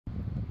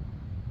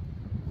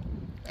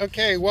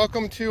Okay,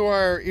 welcome to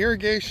our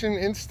irrigation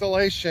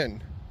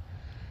installation.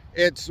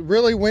 It's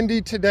really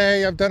windy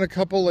today. I've done a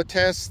couple of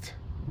test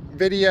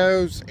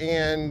videos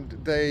and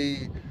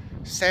the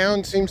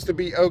sound seems to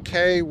be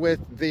okay with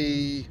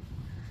the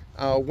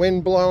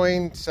wind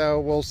blowing, so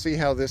we'll see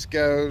how this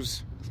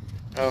goes.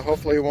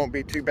 Hopefully it won't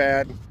be too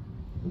bad.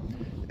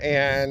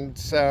 And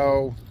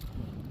so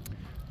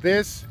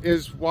this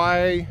is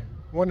why,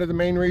 one of the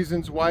main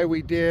reasons why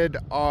we did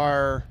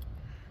our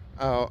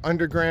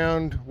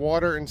underground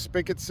water and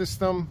spigot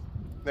system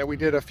that we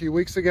did a few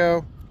weeks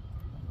ago.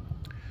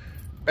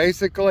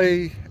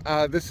 Basically,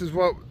 this is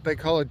what they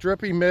call a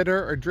drip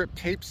emitter or drip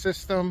tape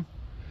system.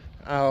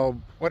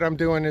 What I'm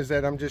doing is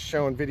that I'm just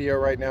showing video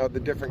right now of the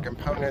different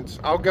components.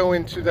 I'll go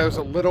into those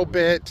a little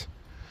bit,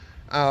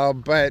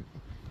 but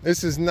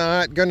this is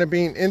not going to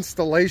be an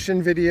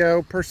installation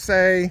video per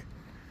se,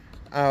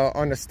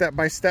 on a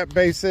step-by-step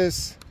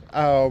basis.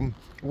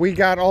 We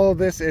got all of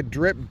this at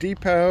Drip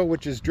Depot,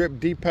 which is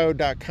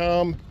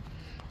dripdepot.com.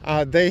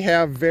 They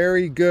have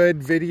very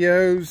good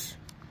videos.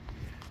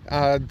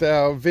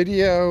 The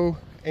video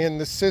and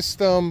the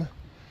system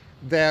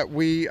that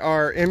we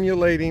are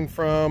emulating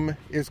from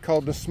is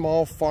called the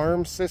Small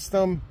Farm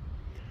System.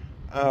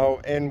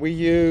 And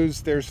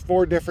there's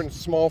 4 different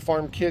small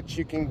farm kits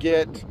you can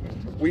get.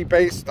 We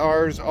based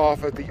ours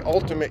off of the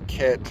Ultimate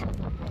Kit.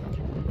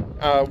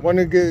 One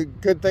of the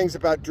good things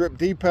about Drip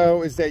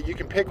Depot is that you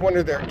can pick one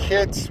of their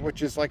kits,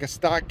 which is like a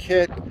stock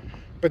kit,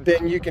 but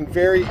then you can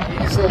very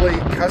easily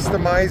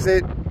customize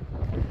it,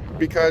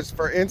 because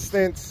for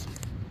instance,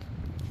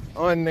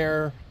 on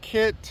their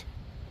kit,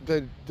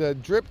 the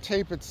drip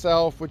tape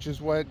itself, which is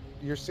what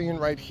you're seeing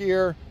right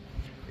here,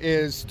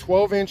 is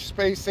 12-inch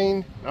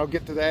spacing. I'll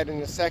get to that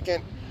in a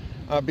second.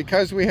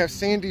 Because we have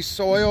sandy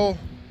soil,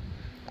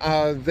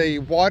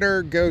 the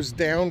water goes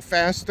down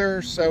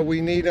faster, so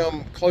we need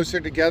them closer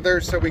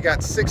together, so we got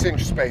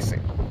 6-inch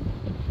spacing.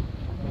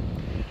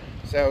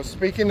 So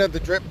speaking of the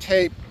drip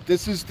tape,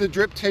 this is the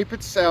drip tape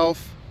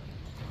itself.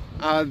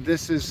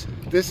 This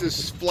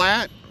is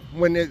flat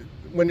when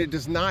it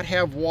does not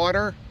have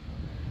water,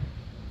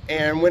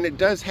 and when it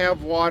does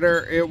have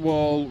water, it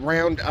will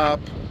round up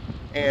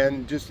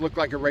and just look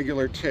like a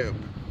regular tube.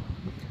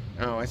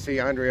 Oh, I see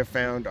Andrea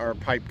found our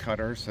pipe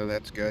cutter, so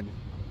that's good.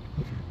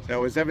 So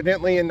it was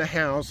evidently in the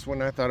house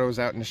when I thought it was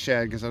out in the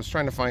shed, because I was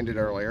trying to find it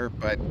earlier.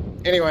 But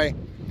anyway,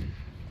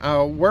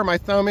 where my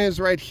thumb is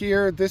right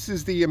here, this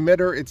is the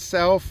emitter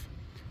itself.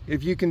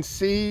 If you can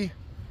see,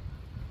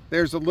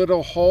 there's a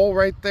little hole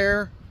right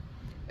there.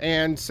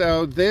 And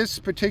so this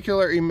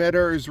particular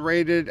emitter is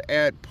rated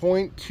at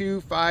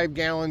 0.25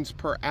 gallons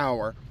per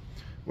hour,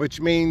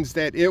 which means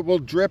that it will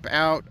drip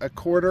out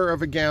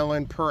 1/4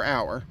 gallon per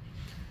hour.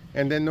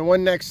 And then the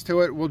one next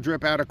to it will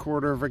drip out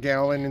 1/4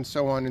 gallon, and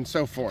so on and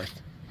so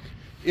forth.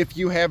 If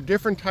you have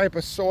different type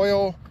of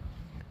soil,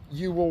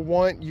 you will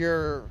want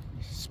your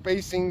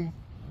spacing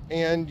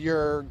and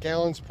your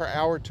gallons per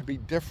hour to be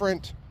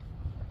different.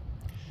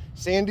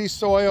 Sandy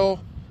soil,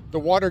 the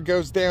water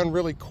goes down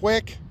really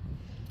quick,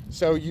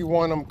 so you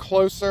want them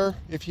closer.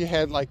 If you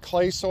had like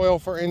clay soil,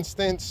 for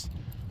instance,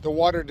 the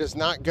water does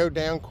not go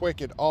down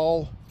quick at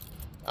all.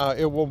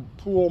 It will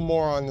pool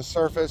more on the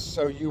surface,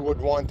 so you would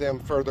want them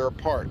further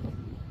apart.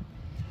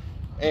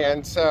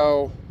 And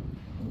so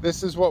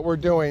this is what we're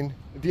doing.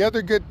 The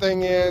other good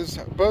thing is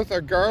both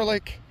our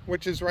garlic,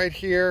 which is right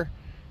here,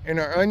 and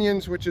our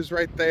onions, which is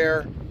right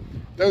there,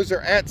 those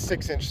are at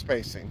 6-inch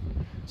spacing.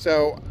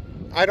 So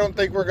I don't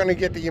think we're going to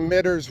get the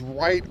emitters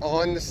right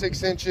on the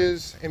 6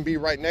 inches and be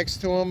right next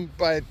to them,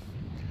 but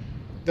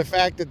the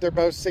fact that they're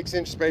both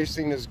 6-inch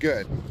spacing is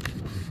good.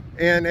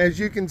 And as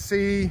you can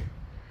see,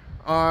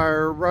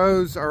 our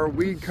rows are a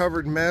weed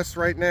covered mess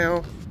right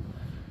now,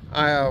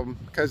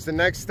 because the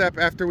next step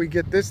after we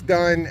get this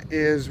done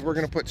is we're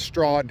going to put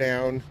straw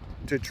down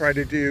to try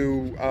to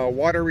do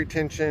water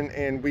retention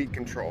and weed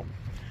control,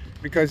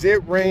 because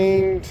it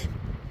rained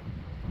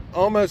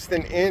almost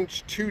 1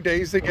 inch 2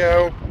 days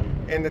ago,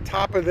 and the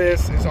top of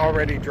this is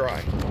already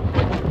dry.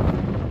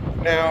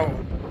 Now,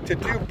 to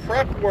do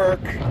prep work,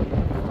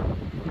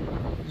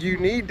 you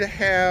need to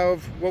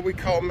have what we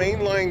call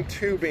mainline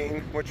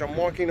tubing, which I'm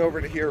walking over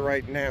to here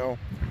right now.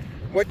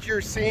 What you're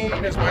seeing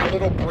is my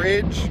little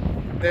bridge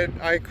that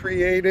I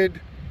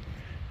created.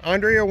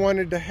 Andrea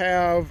wanted to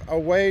have a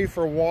way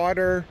for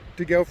water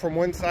to go from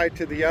one side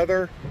to the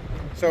other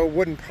so it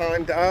wouldn't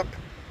pond up.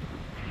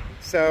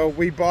 So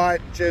we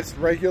bought just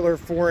regular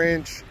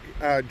 4-inch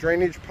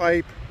drainage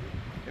pipe,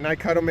 and I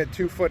cut them at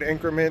 2-foot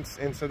increments,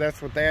 and so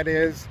that's what that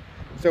is.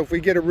 So if we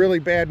get a really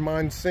bad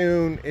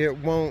monsoon, it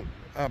won't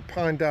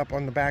pond up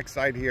on the back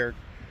side here,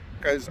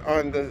 because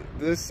on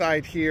this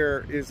side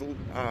here is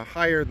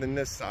higher than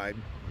this side.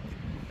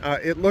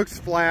 It looks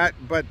flat,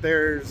 but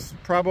there's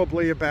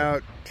probably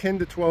about 10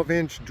 to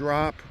 12-inch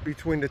drop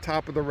between the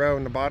top of the row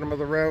and the bottom of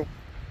the row.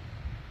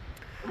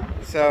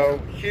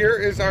 So here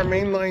is our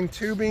mainline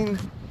tubing.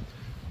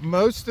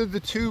 Most of the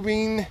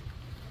tubing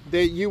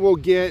that you will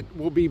get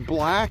will be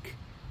black.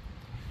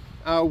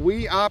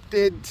 We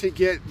opted to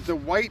get the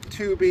white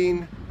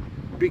tubing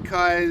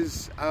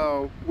because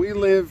we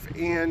live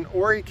in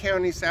Horry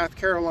County, South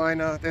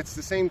Carolina. That's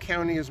the same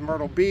county as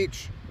Myrtle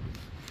Beach.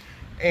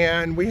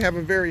 And we have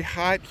a very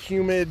hot,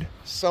 humid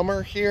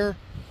summer here.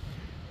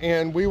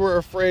 And we were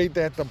afraid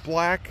that the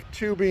black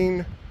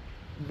tubing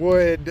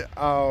would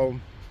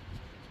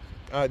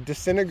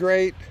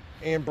disintegrate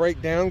and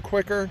break down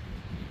quicker.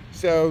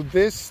 So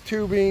this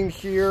tubing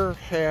here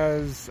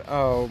has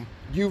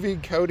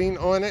UV coating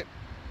on it.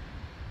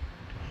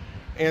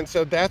 And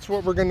so that's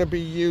what we're going to be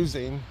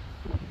using.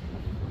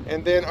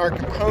 And then our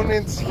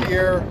components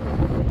here,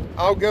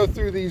 I'll go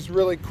through these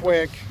really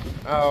quick.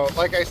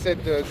 Like I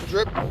said, the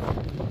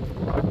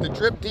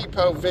drip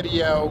depot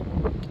video,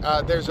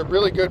 there's a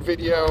really good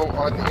video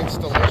on the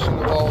installation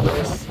of all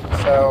this,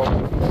 so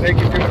they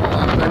can do it a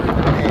lot better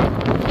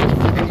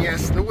than me. And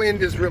yes, the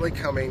wind is really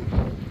coming.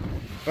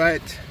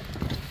 But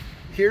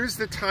here's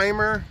the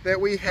timer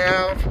that we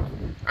have.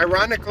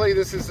 Ironically,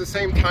 this is the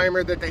same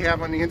timer that they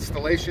have on the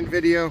installation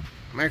video.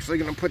 I'm actually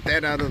going to put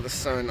that out of the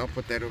sun. I'll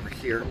put that over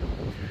here.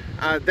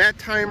 That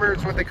timer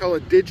is what they call a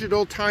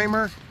digital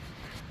timer,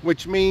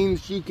 which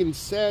means you can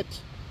set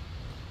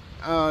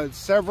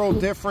several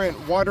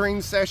different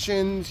watering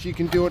sessions. You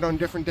can do it on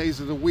different days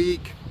of the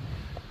week.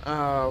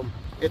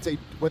 It's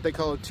what they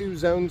call a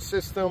 2-zone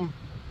system.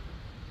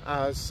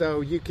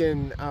 So you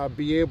can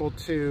be able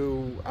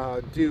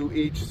to do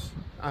each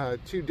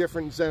 2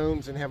 different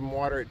zones and have them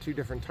water at 2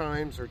 different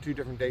times or 2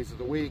 different days of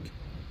the week.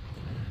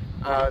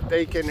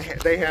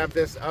 They have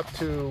this up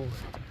to,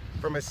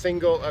 from a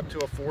single up to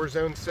a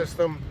 4-zone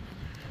system.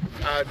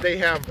 They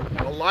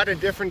have a lot of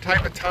different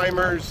type of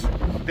timers.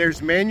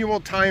 There's manual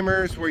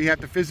timers where you have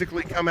to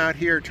physically come out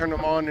here, turn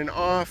them on and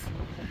off.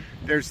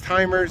 There's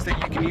timers that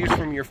you can use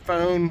from your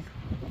phone,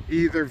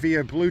 either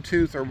via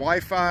Bluetooth or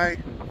Wi-Fi.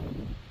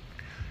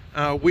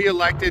 We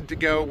elected to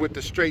go with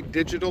the straight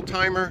digital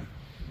timer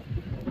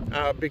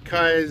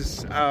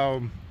because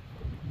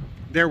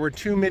there were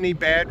too many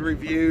bad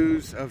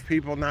reviews of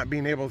people not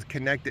being able to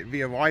connect it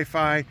via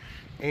Wi-Fi,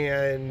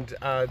 and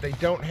they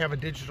don't have a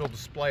digital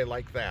display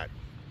like that.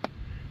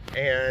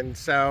 And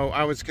so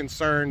I was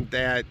concerned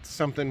that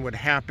something would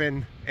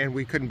happen and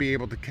we couldn't be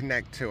able to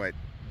connect to it.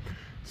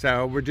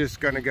 So we're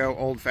just going to go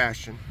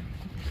old-fashioned.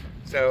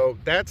 So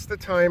that's the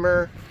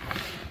timer.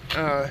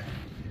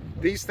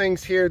 These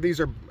things here, these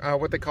are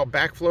what they call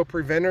backflow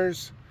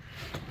preventers.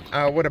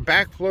 What a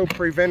backflow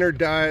preventer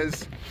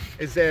does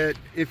is that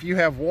if you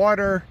have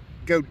water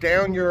go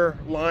down your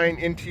line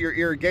into your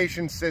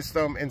irrigation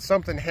system and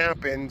something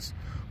happens,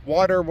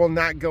 water will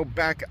not go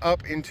back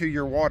up into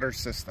your water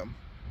system.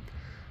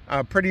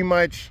 Pretty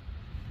much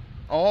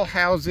all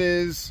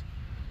houses,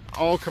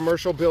 all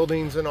commercial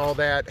buildings and all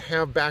that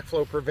have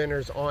backflow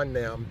preventers on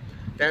them.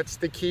 That's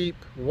to keep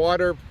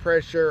water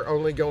pressure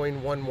only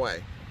going one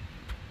way,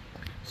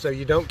 so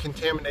you don't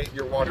contaminate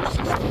your water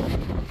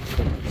system.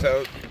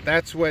 So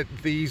that's what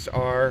these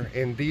are,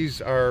 and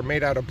these are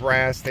made out of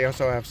brass. They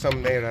also have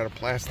some made out of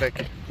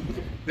plastic.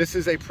 This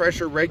is a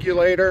pressure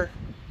regulator,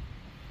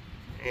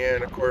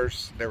 and of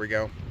course, there we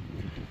go.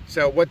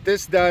 So what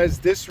this does,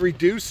 this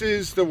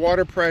reduces the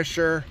water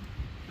pressure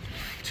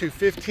to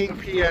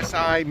 15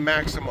 psi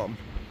maximum.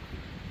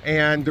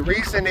 And the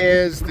reason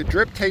is the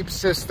drip tape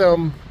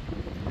system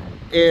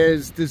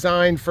is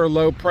designed for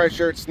low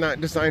pressure. It's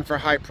not designed for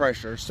high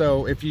pressure.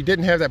 So if you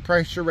didn't have that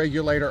pressure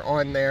regulator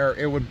on there,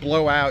 it would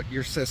blow out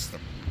your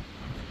system.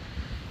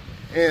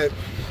 And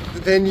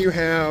then you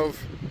have,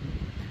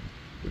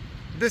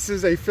 this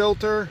is a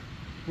filter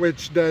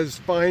which does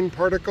fine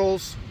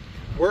particles.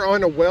 We're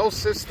on a well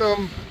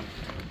system,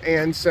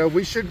 and so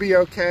we should be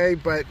okay,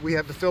 but we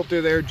have the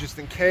filter there just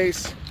in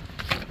case.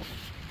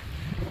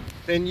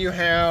 Then you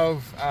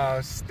have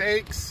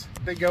stakes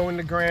that go in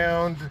the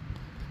ground.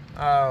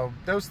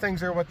 Those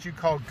things are what you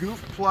call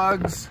goof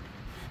plugs.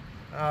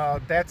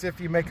 That's if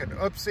you make an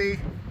oopsie.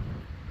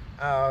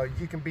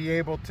 You can be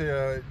able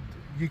to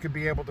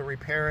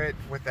repair it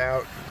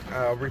without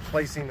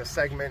replacing the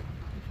segment.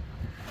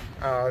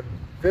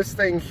 This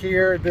thing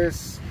here,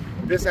 this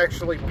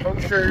actually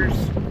punctures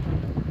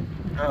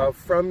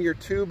from your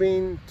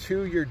tubing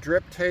to your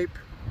drip tape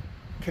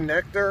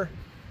connector,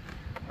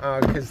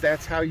 because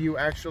that's how you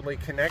actually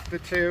connect the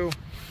two.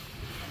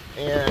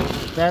 And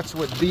that's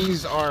what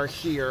these are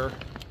here.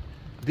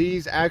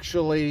 These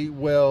actually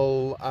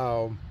will,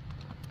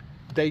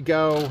 they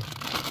go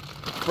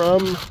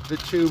from the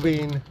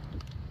tubing,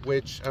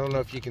 which I don't know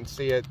if you can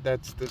see it,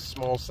 that's the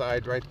small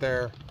side right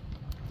there.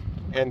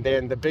 And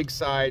then the big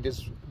side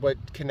is what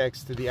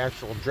connects to the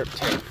actual drip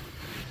tape.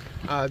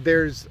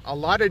 There's a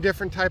lot of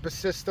different type of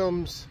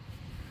systems.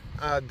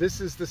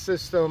 This is the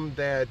system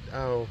that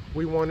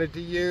we wanted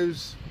to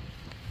use.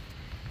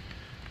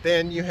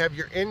 Then you have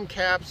your end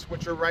caps,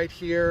 which are right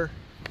here.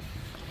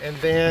 And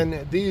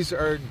then these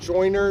are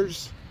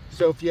joiners.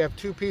 So if you have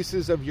 2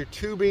 pieces of your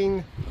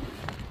tubing,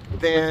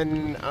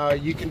 then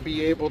you can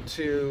be able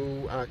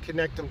to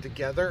connect them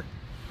together.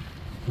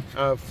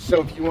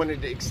 So if you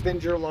wanted to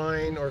extend your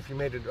line, or if you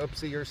made an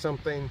oopsie or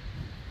something,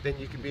 then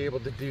you can be able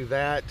to do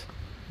that.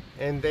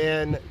 And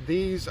then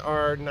these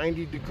are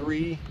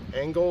 90-degree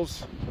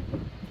angles.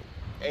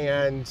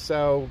 And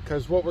so,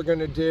 because what we're going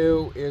to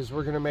do is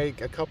we're going to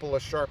make a couple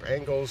of sharp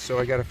angles, so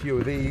I got a few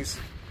of these.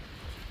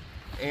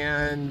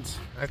 And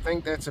I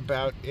think that's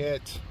about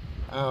it.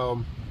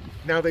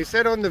 Now they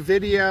said on the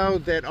video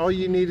that all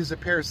you need is a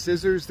pair of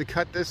scissors to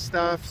cut this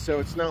stuff, so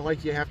it's not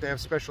like you have to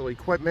have special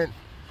equipment.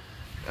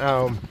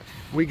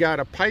 We got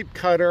a pipe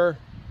cutter,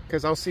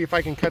 because I'll see if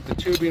I can cut the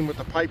tubing with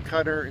a pipe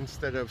cutter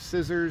instead of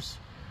scissors.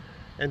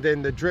 And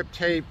then the drip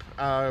tape,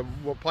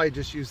 we'll probably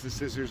just use the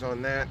scissors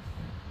on that.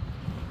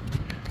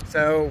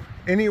 So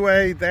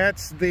anyway,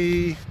 that's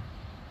the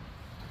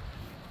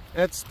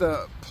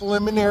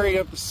preliminary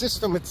of the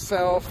system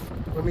itself.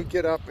 Let me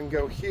get up and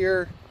go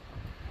here.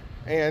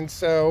 And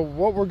so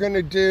what we're going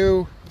to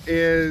do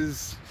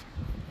is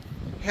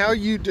how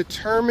you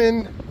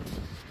determine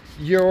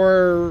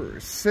your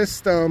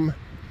system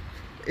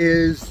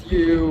is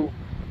you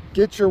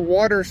get your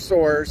water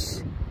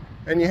source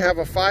and you have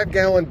a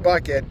 5-gallon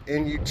bucket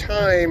and you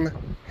time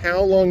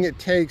how long it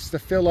takes to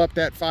fill up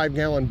that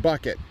 5-gallon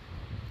bucket.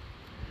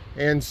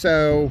 And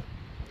so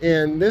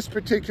in this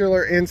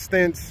particular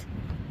instance,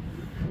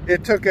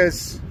 it took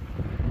us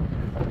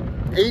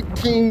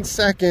 18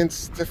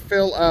 seconds to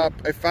fill up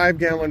a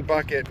 5-gallon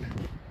bucket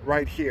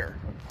right here.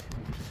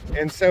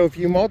 And so if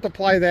you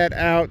multiply that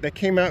out, that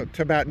came out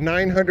to about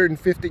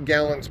 950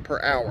 gallons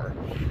per hour.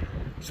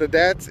 So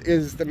that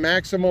is the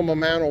maximum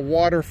amount of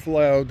water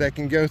flow that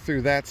can go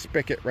through that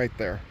spigot right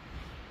there.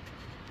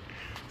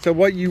 So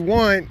what you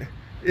want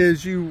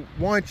is you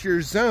want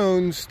your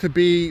zones to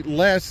be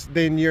less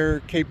than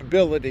your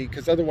capability,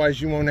 because otherwise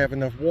you won't have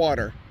enough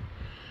water.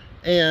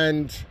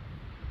 And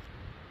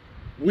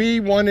we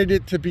wanted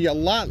it to be a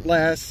lot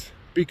less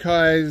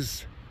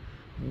because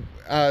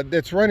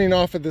that's running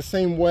off of the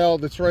same well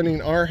that's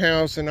running our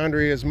house and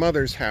Andrea's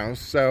mother's house.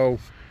 So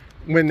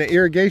when the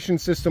irrigation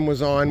system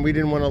was on, we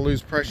didn't want to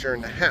lose pressure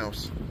in the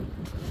house.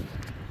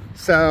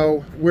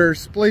 So we're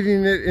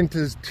splitting it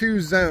into 2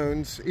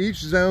 zones. Each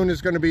zone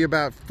is going to be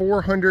about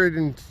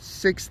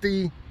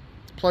 460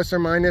 plus or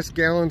minus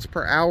gallons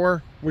per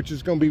hour, which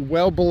is going to be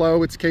well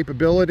below its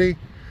capability,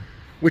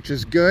 which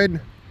is good.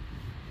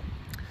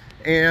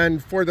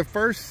 And for the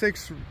first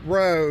 6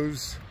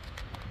 rows,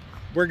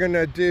 we're going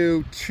to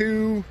do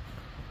 2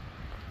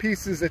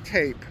 pieces of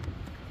tape,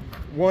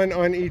 1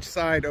 on each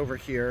side over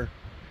here.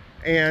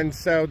 And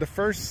so the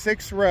first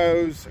 6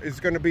 rows is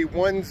going to be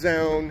 1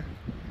 zone,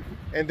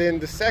 and then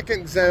the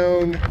second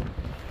zone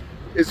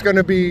is going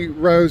to be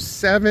rows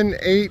 7,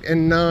 8,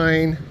 and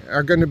 9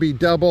 are going to be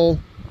double,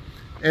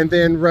 and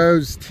then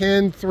rows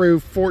 10 through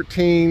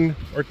 14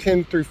 or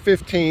 10 through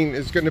 15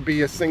 is going to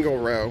be a single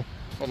row.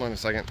 Hold on a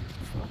second.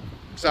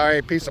 Sorry,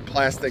 a piece of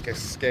plastic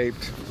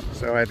escaped,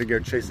 so I had to go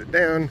chase it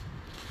down.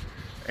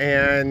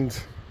 And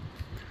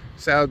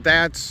so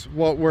that's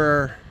what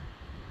we're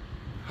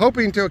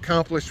hoping to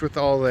accomplish with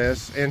all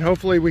this, and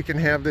hopefully we can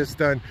have this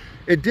done.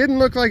 It didn't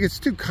look like it's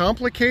too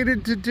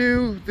complicated to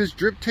do this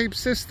drip tape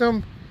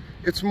system.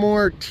 It's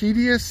more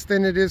tedious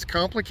than it is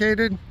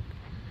complicated.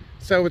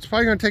 So it's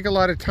probably going to take a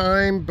lot of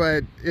time,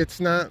 but it's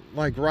not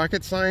like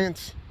rocket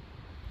science.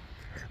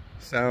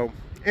 So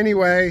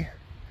anyway,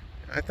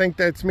 I think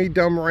that's me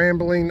dumb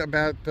rambling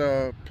about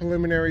the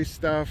preliminary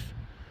stuff.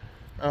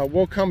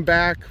 We'll come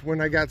back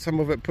when I got some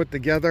of it put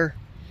together.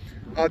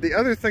 The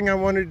other thing I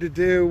wanted to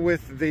do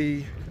with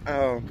the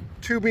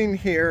tubing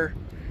here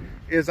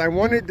is I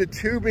wanted the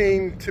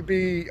tubing to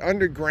be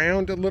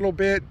underground a little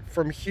bit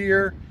from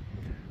here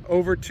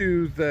over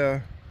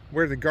to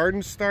where the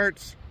garden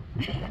starts.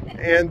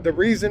 And the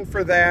reason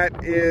for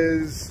that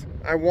is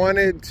I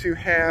wanted to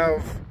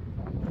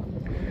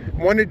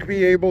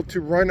be able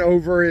to run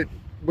over it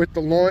with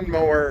the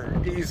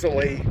lawnmower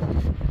easily,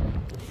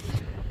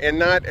 and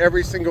not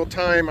every single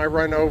time I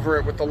run over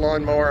it with the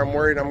lawnmower I'm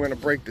worried I'm going to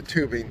break the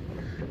tubing.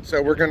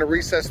 So we're going to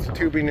recess the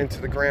tubing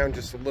into the ground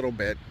just a little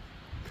bit.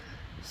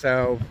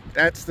 So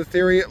that's the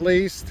theory, at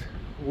least.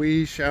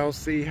 We shall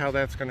see how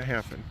that's going to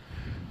happen.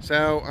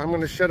 So I'm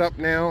going to shut up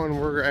now, and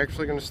we're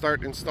actually going to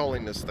start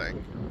installing this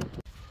thing.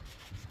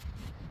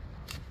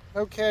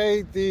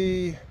 Okay,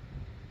 the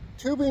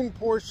tubing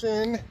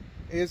portion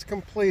is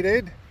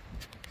completed.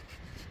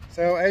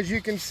 So as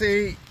you can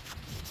see,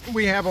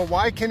 we have a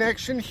Y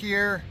connection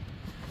here,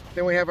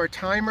 then we have our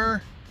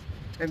timer,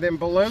 and then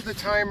below the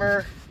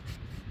timer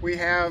we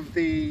have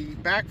the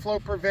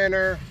backflow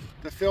preventer,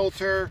 the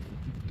filter,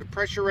 the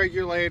pressure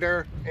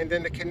regulator, and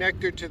then the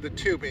connector to the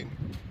tubing.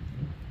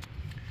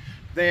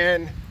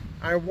 Then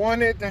I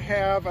wanted to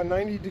have a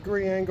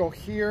 90-degree angle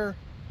here,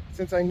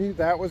 since I knew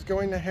that was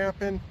going to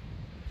happen.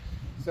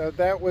 So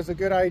that was a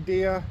good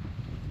idea.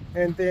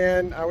 And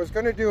then I was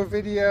going to do a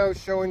video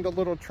showing the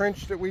little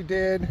trench that we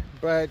did,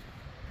 but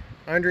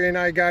Andrea and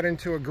I got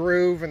into a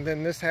groove and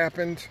then this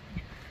happened.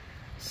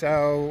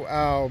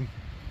 So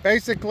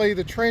basically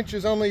the trench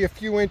is only a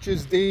few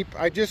inches deep.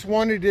 I just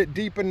wanted it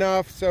deep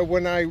enough so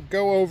when I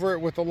go over it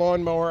with the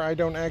lawnmower, I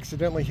don't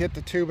accidentally hit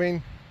the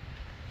tubing.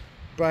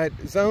 But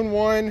zone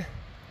 1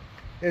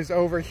 is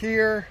over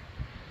here.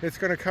 It's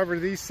going to cover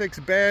these 6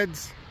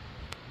 beds.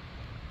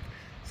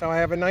 So I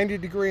have a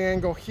 90-degree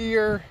angle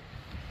here.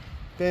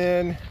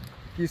 Then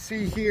you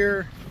see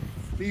here,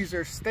 these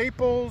are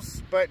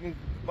staples, but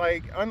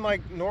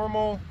unlike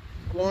normal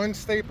lawn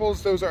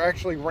staples, those are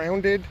actually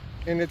rounded,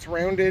 and it's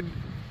rounded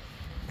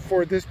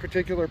for this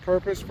particular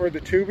purpose, for the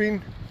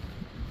tubing.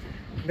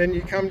 Then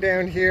you come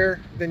down here,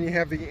 then you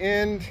have the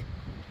end.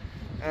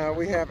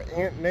 We have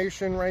Ant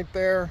Nation right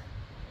there.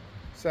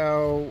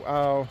 So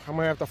I'm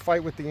gonna have to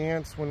fight with the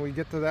ants when we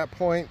get to that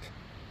point.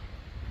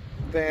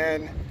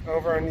 Then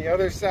over on the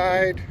other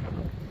side,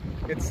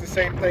 it's the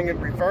same thing in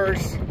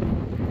reverse.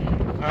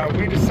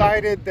 We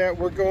decided that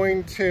we're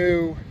going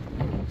to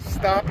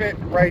stop it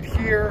right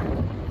here,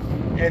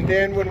 and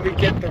then when we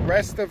get the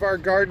rest of our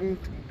garden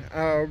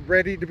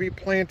ready to be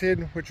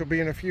planted, which will be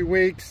in a few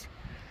weeks,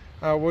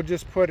 we'll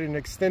just put an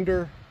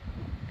extender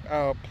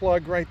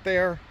plug right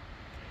there.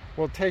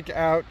 We'll take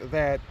out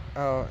that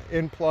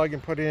end plug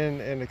and put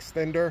in an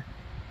extender.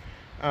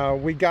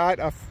 We got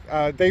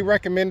they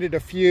recommended a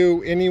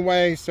few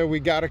anyway, so we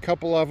got a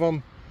couple of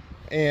them,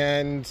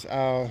 and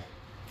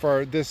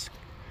for this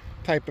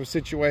type of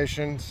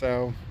situation,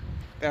 so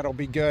that'll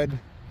be good.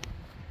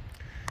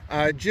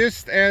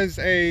 Just as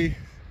a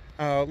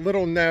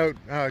little note,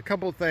 a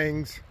couple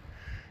things.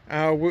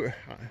 We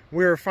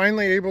were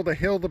finally able to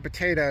hill the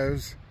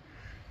potatoes.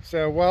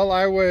 So while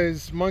I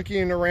was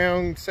monkeying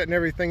around setting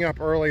everything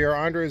up earlier,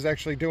 Andre is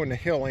actually doing the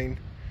hilling.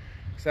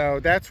 So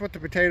that's what the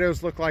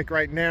potatoes look like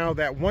right now.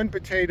 That one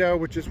potato,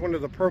 which is one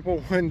of the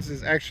purple ones,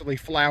 is actually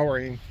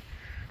flowering.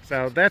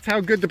 So that's how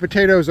good the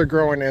potatoes are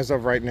growing as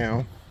of right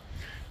now.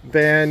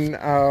 Then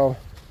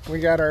we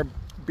got our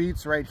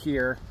beets right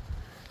here.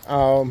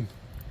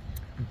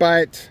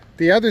 But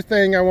the other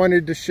thing I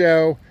wanted to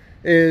show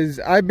is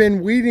I've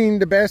been weeding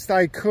the best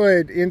I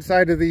could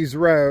inside of these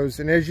rows,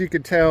 and as you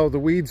can tell, the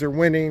weeds are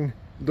winning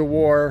the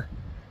war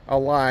a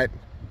lot.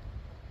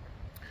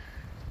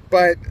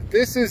 But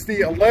this is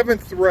the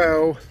 11th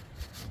row.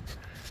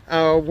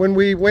 When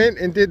we went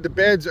and did the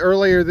beds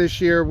earlier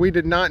this year, we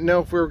did not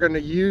know if we were going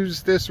to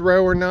use this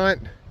row or not.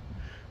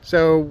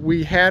 So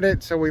we had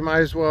it, so we might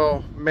as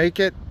well make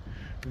it.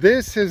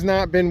 This has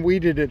not been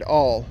weeded at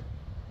all.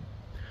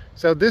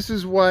 So this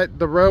is what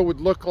the row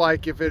would look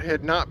like if it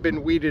had not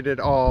been weeded at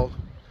all.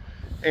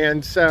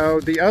 And so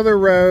the other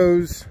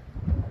rows,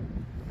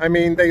 I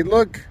mean, they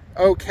look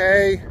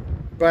okay,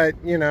 but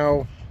you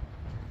know,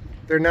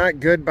 they're not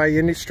good by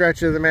any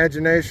stretch of the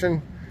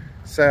imagination.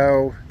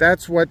 So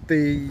that's what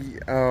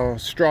the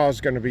straw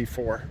is going to be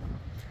for.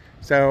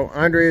 So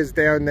Andre is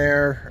down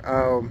there.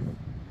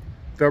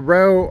 The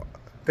row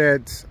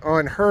that's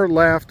on her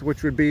left,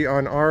 which would be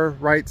on our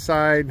right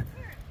side,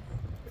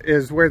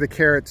 is where the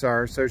carrots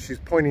are. So she's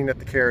pointing at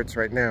the carrots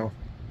right now.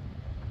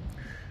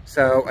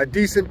 So a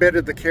decent bit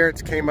of the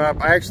carrots came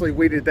up. I actually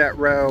weeded that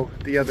row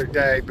the other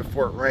day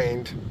before it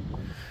rained.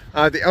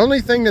 The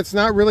only thing that's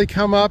not really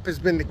come up has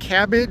been the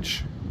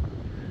cabbage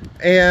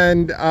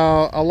and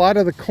a lot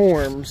of the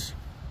corms.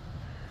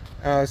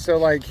 So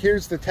like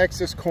here's the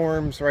Texas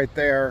corms right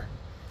there.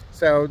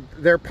 So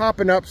they're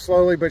popping up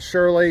slowly but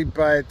surely,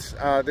 but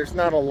there's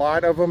not a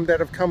lot of them that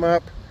have come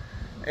up.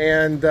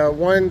 And the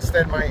ones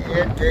that my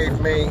aunt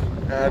gave me,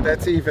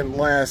 that's even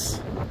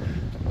less.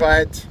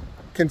 But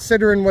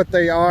considering what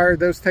they are,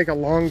 those take a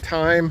long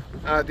time.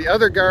 The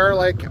other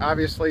garlic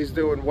obviously is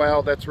doing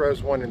well. That's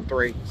rows 1 and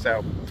 3.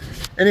 So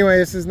anyway,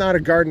 this is not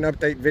a garden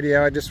update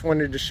video. I just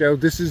wanted to show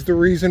this is the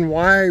reason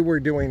why we're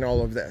doing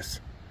all of this.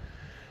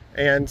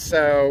 And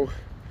so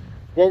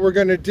what we're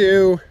going to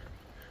do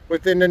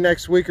within the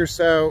next week or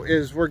so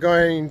is we're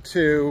going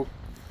to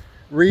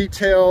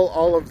retail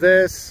all of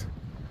this.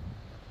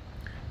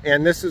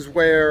 And this is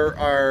where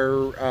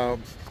our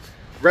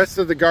rest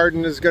of the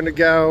garden is going to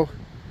go.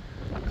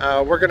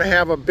 We're going to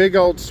have a big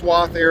old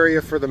swath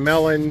area for the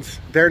melons.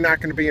 They're not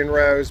going to be in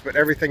rows, but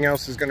everything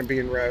else is going to be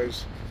in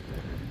rows.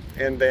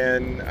 And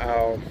then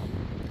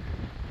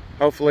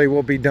hopefully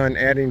we'll be done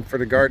adding for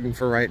the garden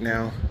for right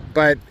now.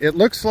 But it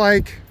looks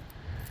like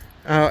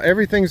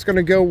everything's going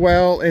to go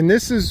well. And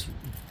this is,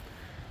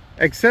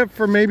 except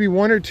for maybe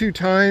 1 or 2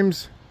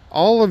 times,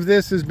 all of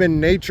this has been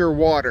nature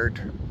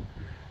watered.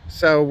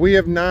 So we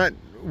have not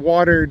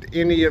watered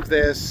any of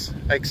this,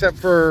 except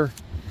for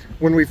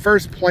when we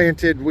first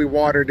planted, we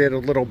watered it a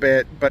little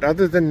bit. But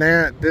other than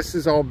that, this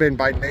has all been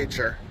by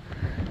nature.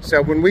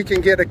 So when we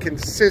can get a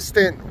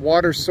consistent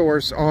water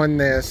source on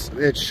this,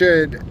 it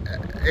should,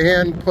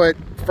 and put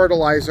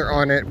fertilizer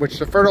on it, which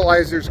the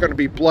fertilizer is going to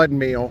be blood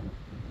meal.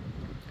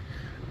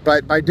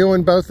 But by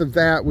doing both of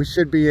that, we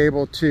should be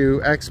able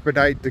to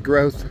expedite the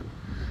growth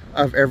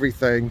of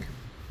everything.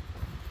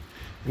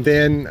 And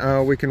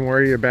then we can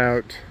worry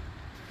about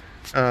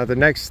the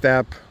next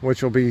step,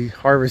 which will be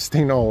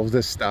harvesting all of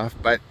this stuff.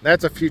 But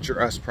that's a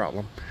future us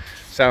problem.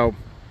 So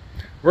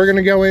we're going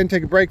to go in,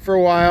 take a break for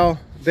a while.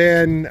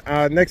 Then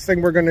next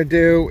thing we're going to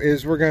do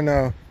is we're going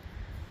to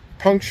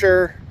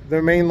puncture the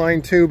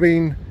mainline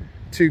tubing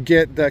to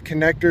get the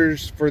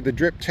connectors for the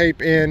drip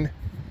tape in.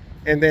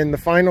 And then the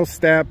final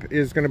step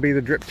is going to be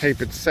the drip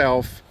tape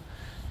itself.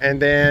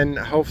 And then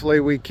hopefully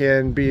we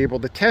can be able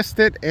to test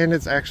it and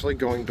it's actually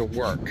going to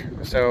work.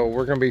 So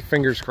we're going to be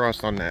fingers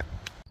crossed on that.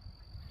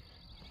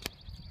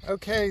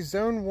 Okay,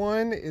 zone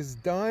 1 is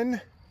done.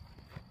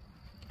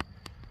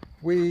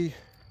 We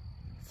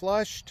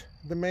flushed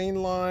the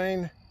main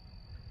line.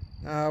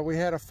 We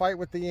had a fight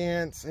with the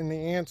ants, and the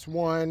ants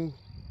won.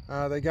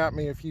 They got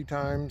me a few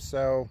times.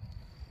 So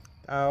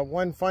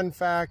one fun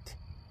fact,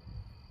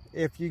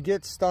 if you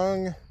get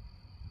stung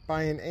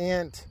by an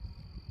ant,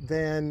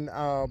 then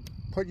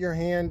put your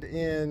hand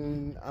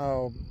in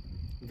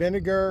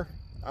vinegar,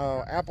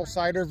 apple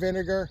cider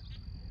vinegar,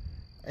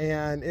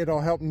 and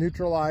it'll help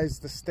neutralize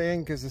the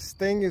sting, because the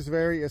sting is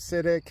very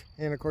acidic,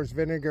 and of course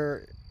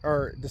vinegar,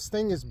 or the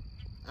sting is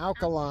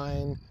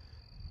alkaline,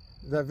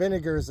 the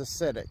vinegar is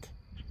acidic,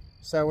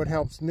 so it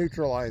helps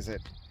neutralize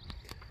it.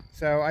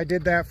 So I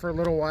did that for a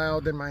little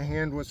while, then my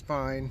hand was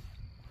fine.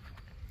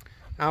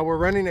 We're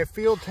running a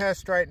field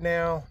test right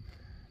now.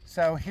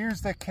 So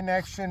here's the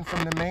connection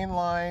from the main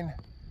line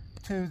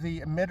to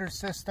the emitter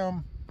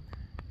system.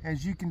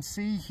 As you can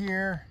see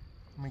here,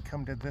 let me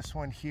come to this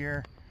one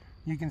here.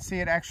 You can see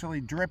it actually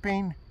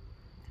dripping.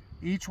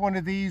 Each one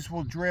of these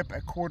will drip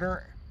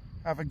 1/4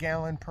 of a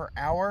gallon per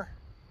hour.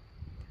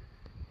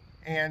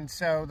 And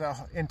so the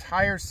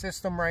entire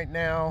system right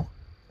now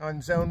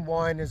on zone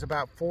 1 is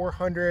about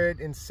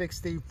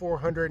 460,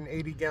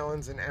 480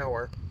 gallons an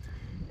hour.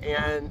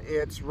 And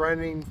it's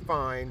running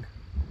fine.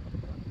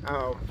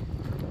 You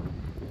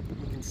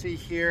can see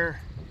here,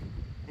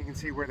 you can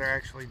see where they're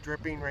actually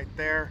dripping right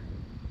there.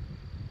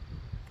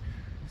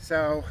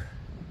 So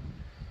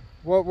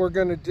what we're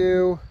going to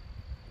do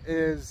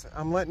is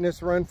I'm letting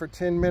this run for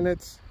 10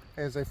 minutes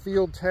as a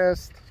field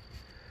test.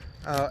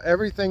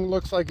 Everything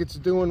looks like it's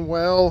doing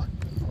well.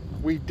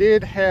 We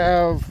did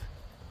have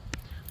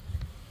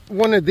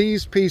one of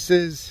these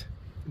pieces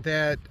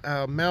that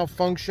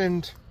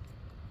malfunctioned,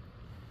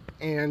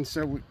 and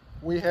so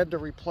we had to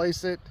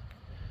replace it.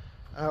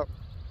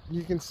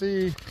 You can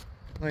see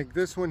like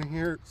this one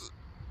here,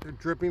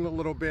 dripping a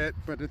little bit,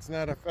 but it's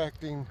not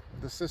affecting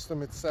the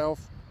system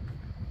itself.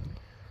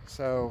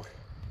 So,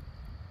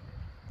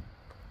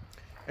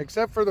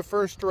 except for the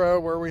first row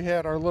where we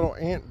had our little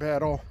ant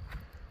battle,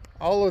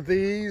 all of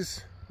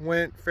these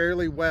went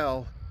fairly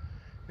well.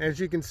 As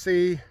you can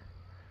see,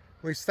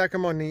 we stuck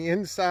them on the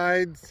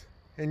insides,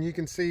 and you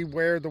can see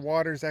where the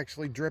water is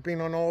actually dripping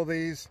on all of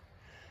these.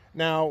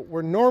 Now,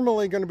 we're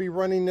normally going to be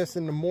running this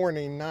in the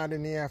morning, not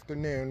in the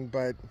afternoon,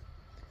 but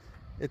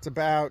it's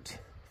about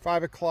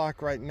 5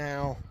 o'clock right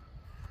now.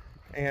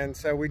 And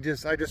so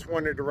I just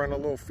wanted to run a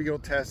little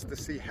field test to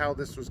see how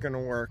this was going to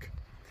work.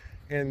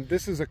 And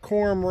this is a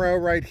corm row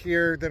right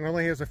here that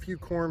only has a few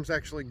corms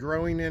actually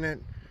growing in it.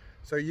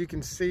 So you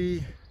can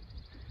see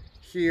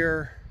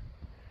here,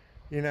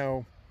 you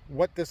know,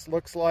 what this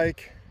looks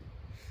like.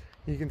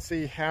 You can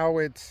see how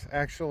it's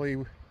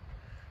actually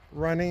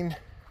running.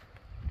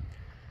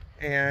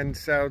 And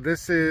so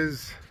this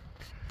is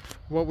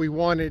what we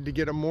wanted to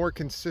get a more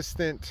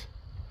consistent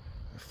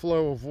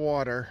flow of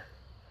water.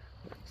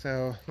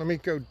 So let me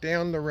go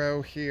down the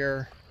row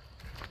here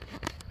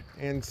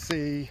and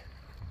see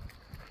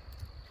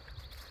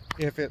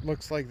if it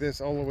looks like this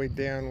all the way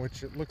down,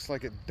 which it looks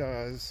like it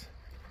does.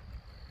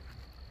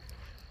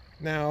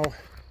 Now,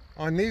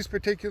 on these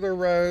particular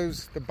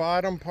rows, the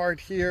bottom part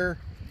here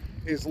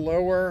is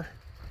lower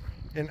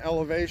in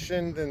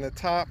elevation than the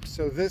top.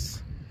 So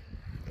this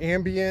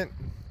ambient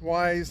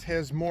wise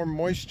has more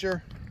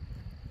moisture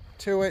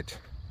to it.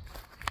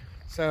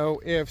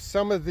 So if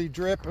some of the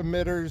drip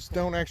emitters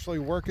don't actually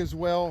work as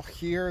well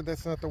here,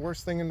 that's not the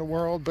worst thing in the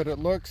world, but it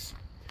looks,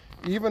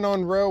 even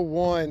on row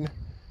 1,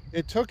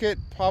 it took it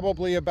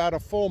probably about a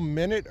full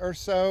minute or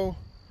so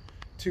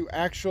to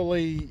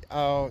actually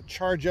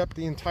charge up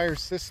the entire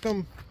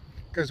system,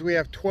 because we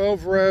have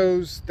 12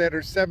 rows that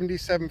are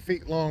 77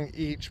 feet long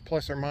each,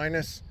 plus or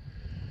minus.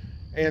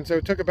 And so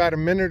it took about a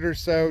minute or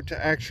so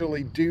to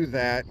actually do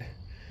that.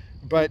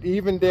 But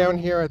even down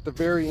here at the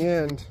very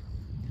end,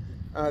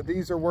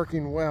 these are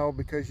working well,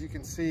 because you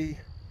can see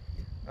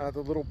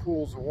the little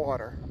pools of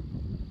water.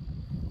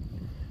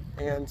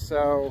 And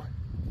so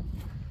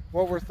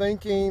what we're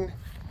thinking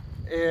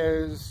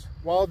is,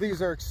 while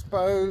these are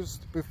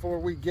exposed, before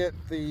we get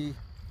the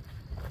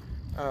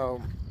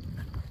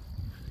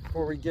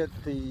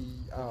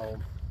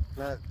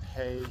not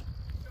hay,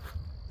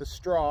 the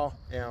straw,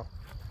 yeah,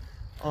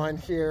 on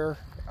here,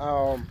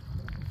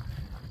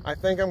 I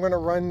think I'm going to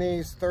run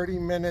these 30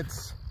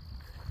 minutes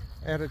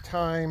at a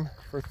time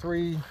for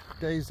 3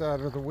 days out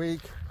of the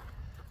week.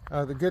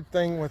 The good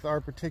thing with our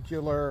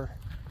particular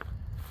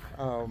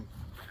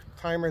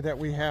timer that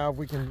we have,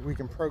 we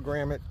can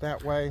program it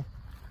that way.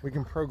 We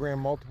can program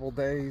multiple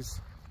days,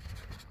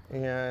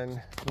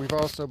 and we've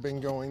also been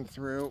going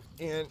through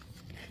and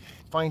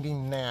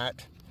finding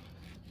that,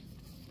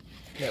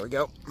 there we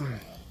go,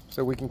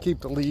 so we can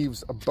keep the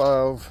leaves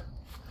above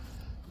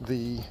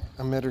the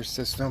emitter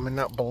system and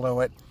not below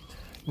it.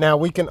 Now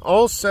we can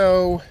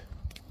also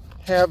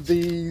have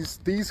these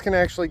can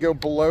actually go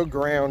below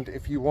ground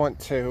if you want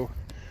to.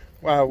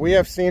 We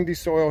have sandy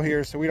soil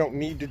here, so we don't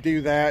need to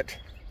do that,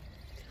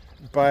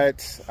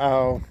 but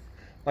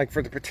like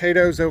for the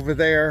potatoes over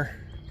there,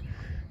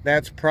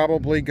 that's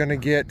probably going to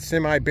get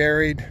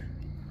semi-buried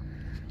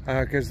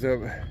because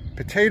the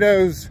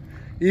potatoes,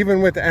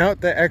 even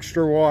without the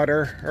extra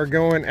water, are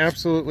going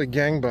absolutely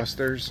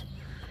gangbusters.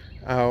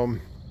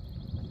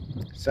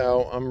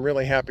 So I'm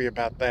really happy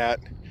about that.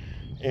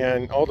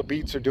 And all the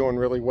beets are doing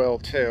really well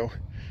too.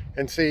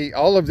 And see,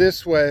 all of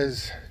this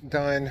was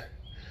done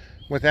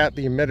without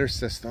the emitter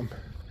system.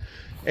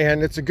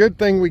 And it's a good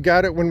thing we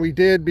got it when we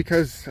did,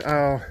 because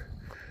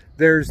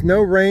there's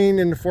no rain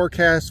in the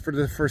forecast for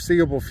the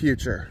foreseeable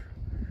future.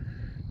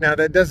 Now,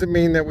 that doesn't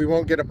mean that we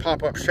won't get a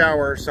pop-up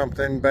shower or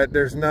something, but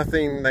there's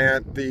nothing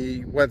that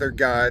the weather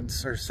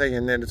gods are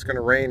saying that it's going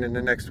to rain in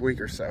the next week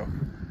or so.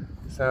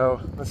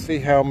 So let's see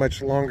how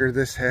much longer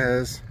this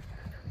has.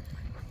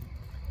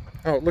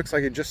 Oh, it looks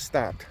like it just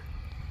stopped.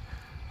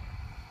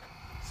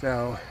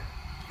 So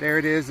there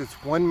it is. It's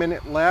 1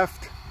 minute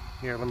left.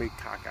 Here, let me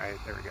cockeye it.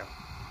 There we go.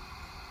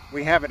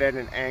 We have it at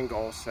an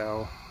angle,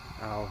 so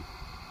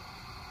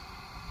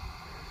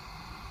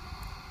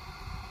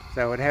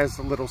so it has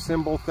the little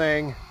symbol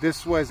thing.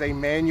 This was a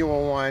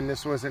manual one.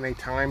 This wasn't a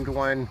timed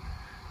one.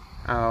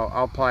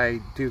 I'll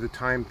probably do the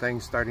time thing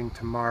starting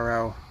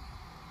tomorrow.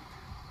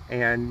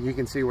 And you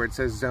can see where it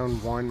says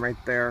zone 1 right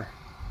there.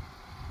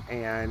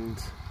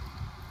 And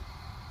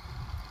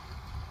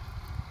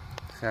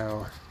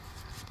so,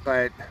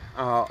 but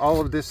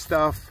all of this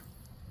stuff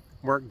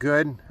worked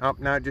good. Oh,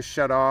 now it just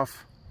shut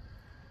off.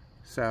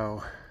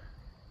 So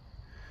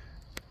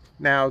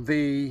now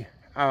the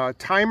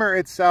timer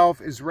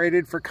itself is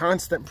rated for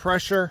constant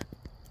pressure,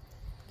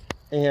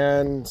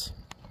 and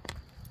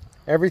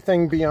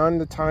everything beyond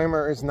the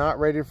timer is not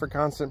rated for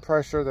constant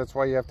pressure. That's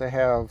why you have to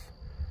have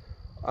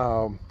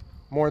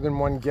more than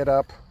one get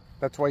up.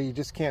 That's why you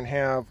just can't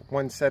have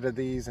one set of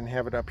these and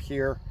have it up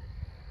here.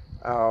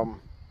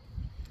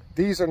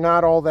 These are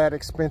not all that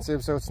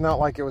expensive, so it's not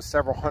like it was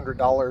several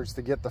 $100s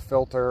to get the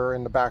filter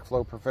and the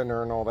backflow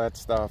preventer and all that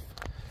stuff.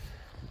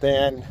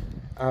 Then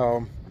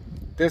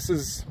this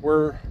is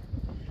going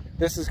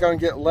to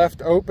get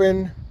left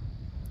open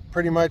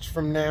pretty much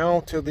from now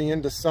till the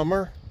end of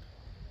summer,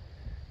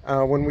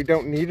 when we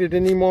don't need it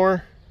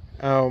anymore.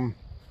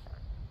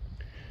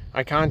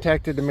 I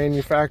contacted the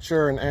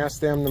manufacturer and asked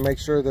them to make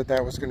sure that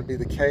that was going to be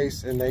the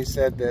case, and they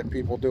said that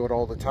people do it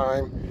all the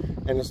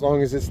time, and as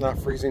long as it's not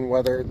freezing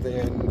weather,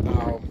 then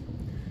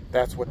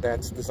that's what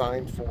that's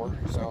designed for.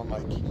 So I'm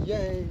like,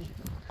 yay.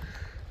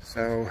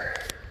 So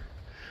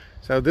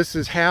this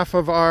is half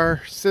of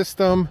our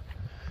system.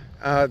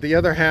 The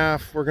other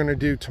half we're going to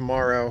do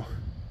tomorrow,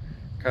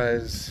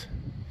 because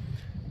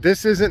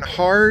this isn't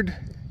hard.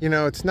 You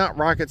know, it's not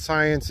rocket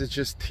science, it's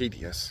just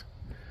tedious.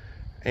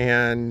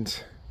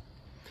 And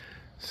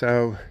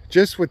so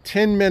just with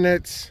 10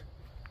 minutes,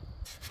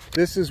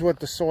 this is what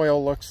the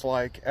soil looks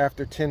like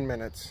after 10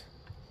 minutes.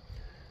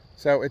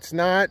 So it's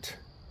not,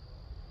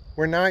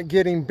 we're not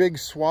getting big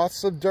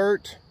swaths of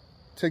dirt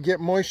to get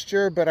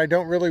moisture, but I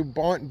don't really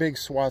want big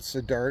swaths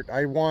of dirt.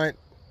 I want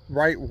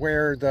right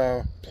where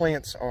the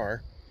plants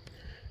are.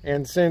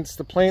 And since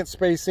the plant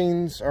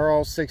spacings are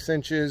all 6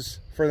 inches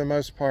for the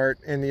most part,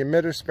 and the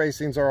emitter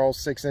spacings are all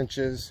 6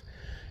 inches,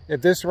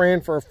 if this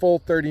ran for a full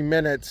 30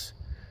 minutes,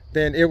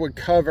 then it would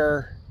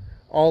cover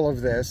all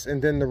of this,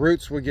 and then the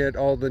roots would get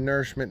all the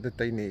nourishment that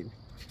they need.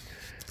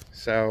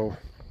 So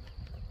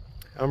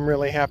I'm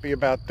really happy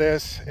about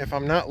this. If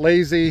I'm not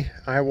lazy,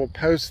 I will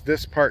post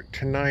this part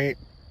tonight.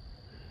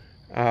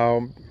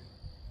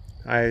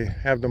 I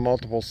have the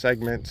multiple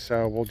segments,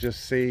 so we'll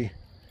just see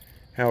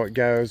how it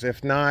goes.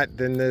 If not,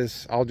 then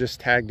I'll just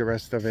tag the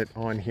rest of it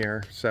on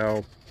here.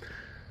 So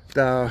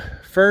the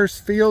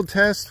first field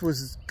test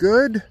was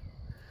good.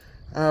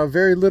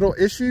 Very little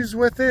issues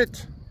with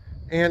it,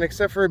 and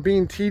except for it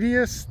being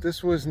tedious,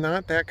 this was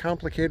not that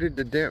complicated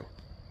to do.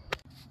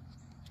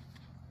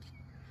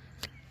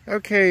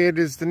 Okay, it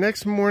is the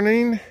next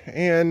morning,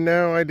 and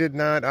no, I did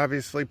not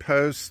obviously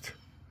post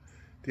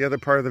the other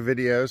part of the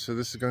video, so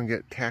this is going to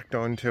get tacked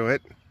onto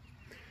it.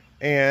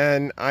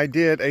 And I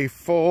did a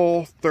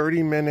full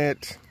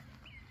 30-minute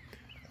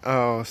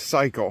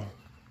cycle.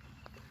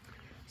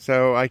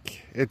 So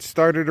it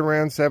started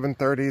around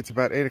 7:30. It's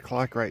about 8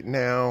 o'clock right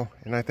now,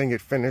 and I think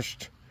it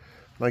finished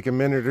like a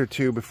minute or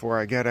two before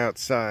I got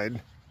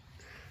outside.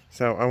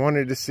 So I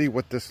wanted to see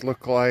what this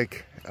looked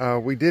like.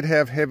 We did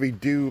have heavy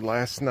dew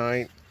last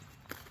night,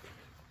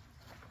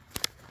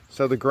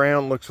 so the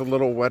ground looks a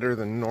little wetter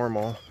than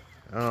normal.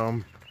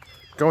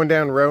 Going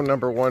down row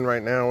number 1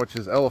 right now, which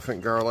is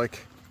elephant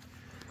garlic.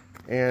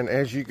 And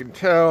as you can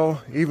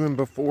tell, even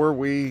before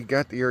we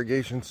got the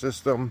irrigation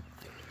system,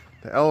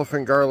 the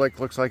elephant garlic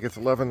looks like it's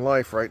loving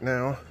life right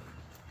now.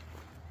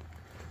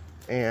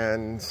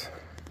 And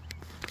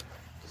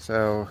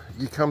so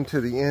you come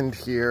to the end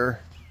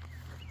here,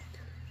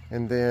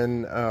 and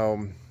then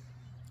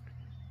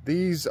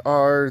these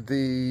are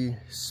the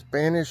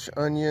Spanish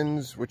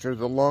onions, which are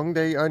the long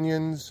day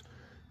onions,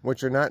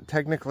 which are not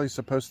technically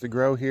supposed to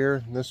grow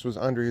here. This was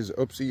Andrea's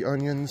oopsie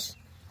onions,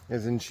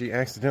 as in she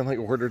accidentally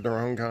ordered the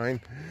wrong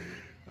kind.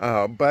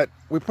 But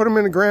we put them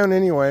in the ground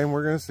anyway, and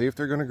we're going to see if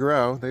they're going to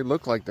grow. They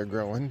look like they're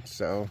growing,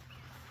 so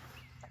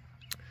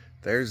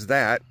there's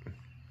that.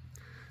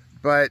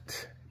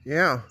 But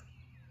yeah,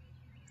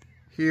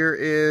 here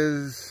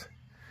is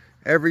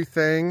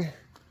everything.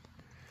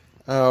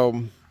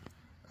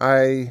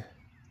 I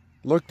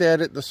looked at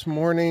it this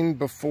morning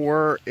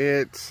before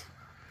it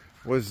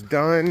was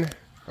done,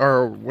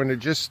 or when it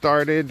just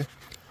started,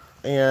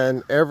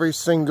 and every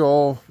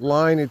single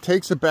line, it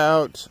takes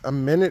about a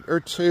minute or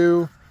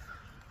two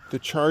to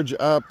charge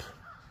up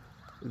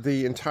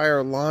the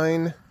entire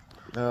line.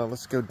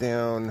 Let's go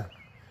down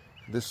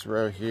this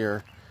row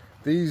here.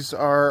 These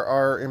are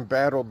our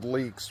embattled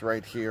leaks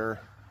right here,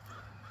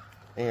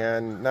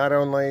 and not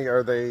only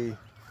are they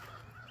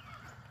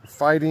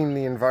fighting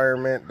the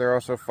environment, they're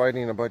also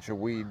fighting a bunch of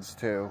weeds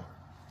too.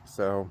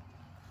 So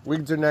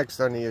weeds are next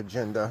on the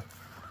agenda,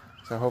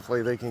 so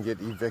hopefully they can get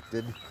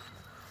evicted.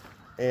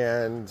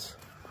 And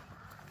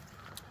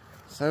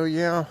so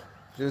yeah,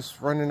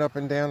 just running up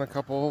and down a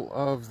couple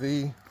of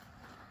the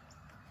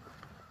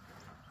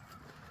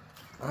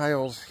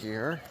aisles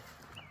here.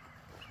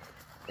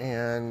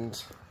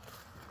 And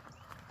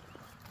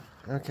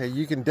okay,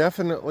 you can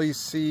definitely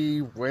see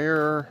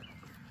where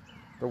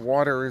the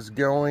water is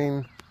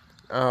going.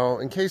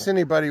 In case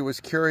anybody was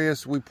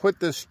curious, we put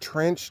this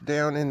trench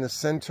down in the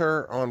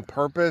center on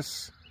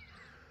purpose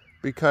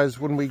because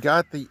when we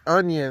got the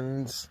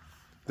onions,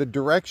 the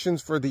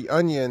directions for the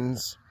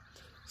onions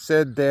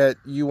said that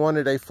you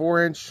wanted a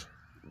 4-inch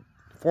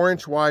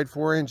wide,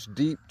 4-inch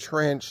deep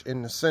trench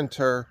in the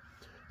center,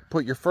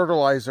 put your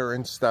fertilizer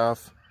and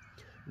stuff.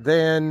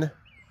 Then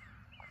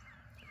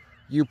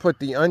you put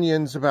the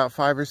onions about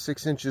 5 or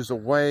 6 inches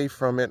away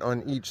from it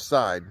on each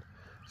side.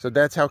 So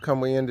that's how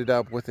come we ended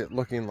up with it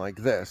looking like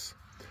this.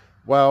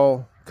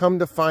 Well, come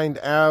to find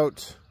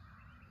out,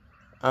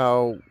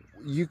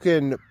 you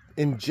can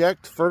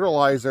inject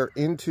fertilizer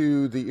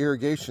into the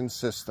irrigation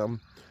system,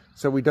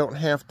 so we don't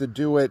have to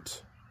do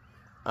it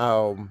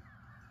down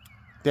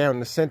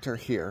the center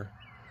here.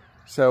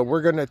 So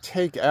we're going to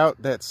take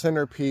out that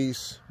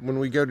centerpiece when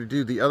we go to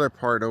do the other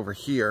part over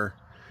here,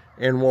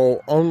 and we'll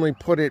only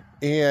put it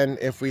in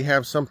if we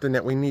have something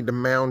that we need to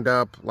mound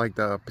up, like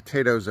the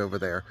potatoes over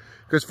there.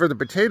 Because for the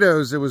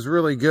potatoes, it was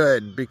really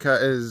good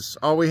because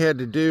all we had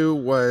to do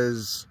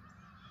was,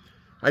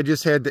 I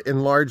just had to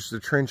enlarge the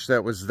trench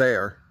that was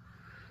there.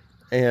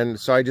 And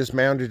so I just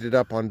mounted it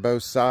up on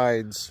both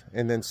sides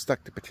and then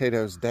stuck the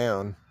potatoes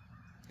down.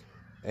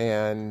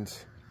 And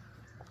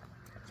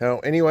so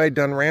anyway,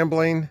 done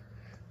rambling.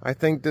 I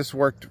think this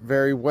worked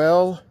very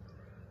well.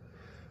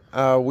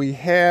 We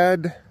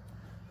had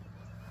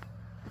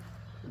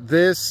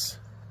this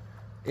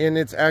in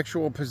its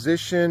actual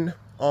position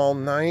all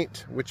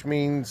night, which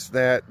means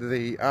that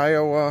the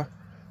Iowa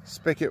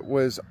spigot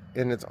was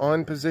in its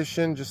on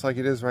position just like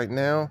it is right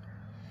now,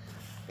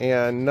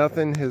 and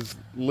nothing has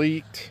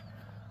leaked.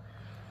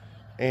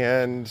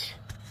 And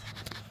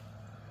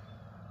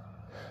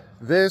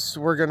this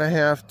I'm gonna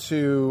have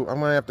to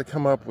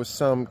come up with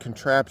some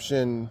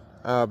contraption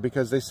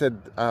because they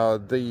said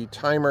the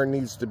timer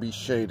needs to be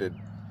shaded.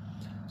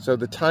 So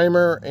the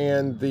timer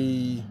and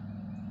the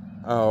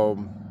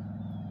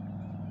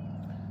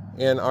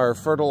and our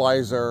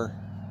fertilizer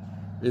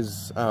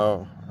is,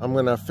 I'm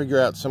gonna figure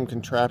out some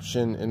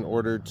contraption in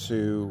order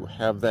to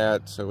have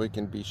that so it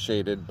can be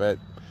shaded, but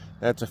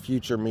that's a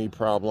future me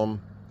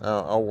problem.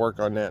 I'll work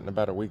on that in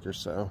about a week or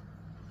so.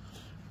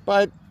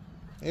 But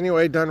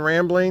anyway, done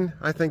rambling.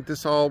 I think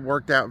this all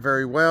worked out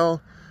very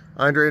well.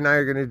 Andre and I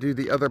are gonna do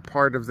the other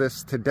part of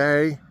this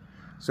today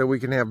so we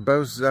can have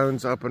both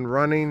zones up and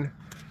running.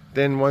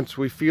 Then once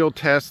we field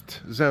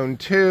test zone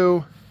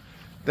 2,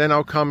 then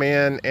I'll come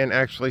in and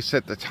actually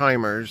set the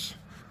timers.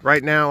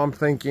 Right now I'm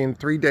thinking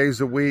 3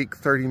 days a week,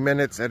 30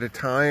 minutes at a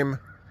time,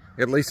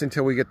 at least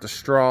until we get the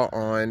straw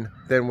on.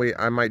 Then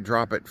I might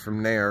drop it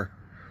from there.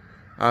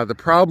 The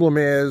problem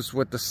is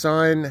with the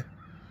sun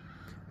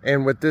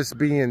and with this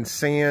being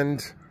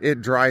sand,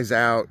 it dries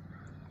out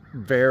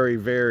very,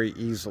 very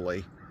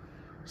easily.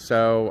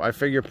 So I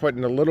figure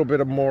putting a little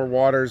bit of more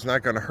water is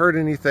not going to hurt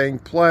anything.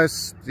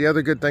 Plus, the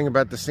other good thing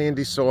about the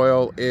sandy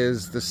soil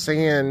is the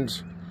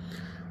sand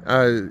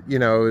you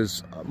know,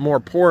 is more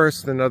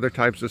porous than other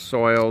types of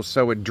soils,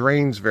 so it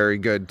drains very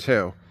good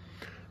too.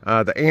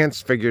 The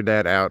ants figured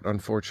that out,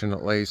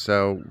 unfortunately,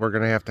 so we're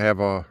gonna have to have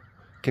a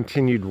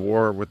continued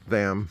war with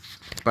them.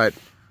 But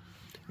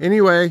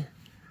anyway,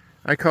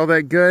 I call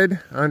that good.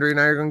 Andre and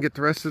I are gonna get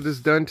the rest of this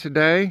done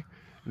today.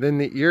 Then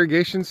the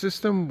irrigation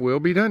system will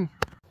be done.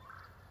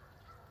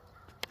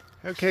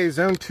 Okay,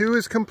 zone 2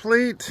 is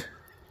complete,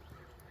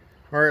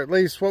 or at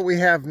least what we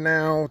have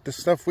now. The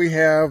stuff we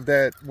have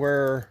that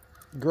we're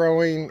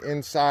growing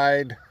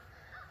inside,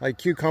 like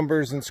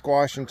cucumbers and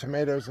squash and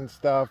tomatoes and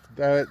stuff,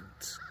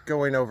 that's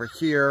going over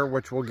here,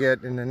 which we'll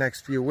get in the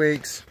next few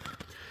weeks,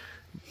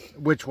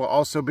 which will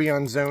also be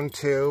on zone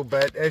 2.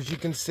 But as you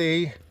can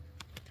see,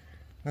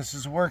 this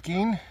is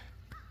working.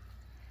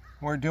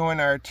 We're doing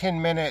our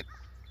 10-minute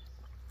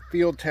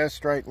field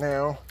test right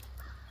now,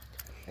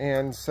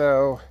 and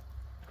so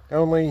the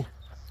only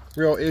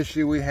real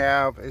issue we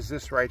have is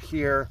this right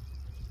here,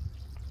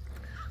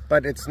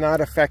 but it's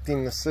not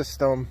affecting the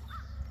system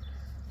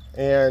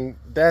And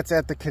that's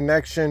at the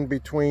connection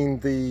between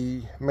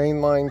the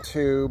mainline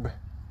tube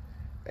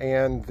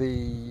and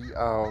the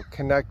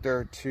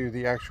connector to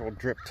the actual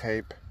drip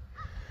tape.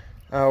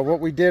 What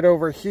we did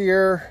over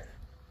here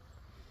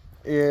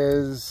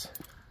is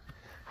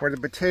where the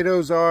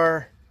potatoes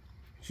are.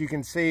 As you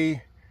can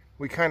see,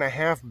 we kind of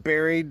half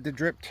buried the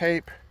drip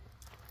tape,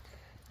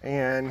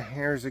 and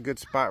here's a good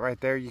spot right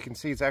there. You can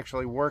see it's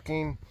actually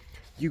working.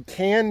 You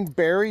can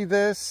bury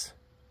this,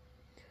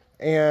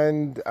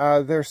 and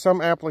there's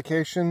some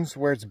applications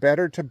where it's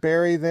better to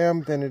bury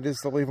them than it is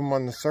to leave them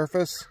on the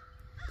surface.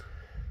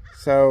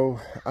 So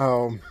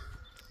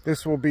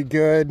this will be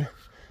good.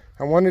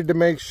 I wanted to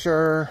make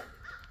sure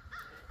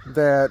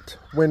that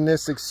when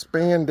this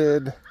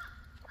expanded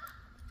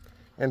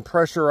and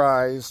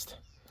pressurized,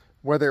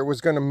 whether it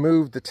was going to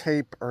move the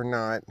tape or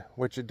not,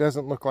 which it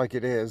doesn't look like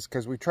it is,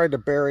 because we tried to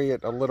bury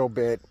it a little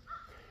bit.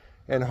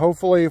 And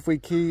hopefully if we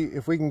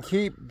can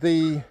keep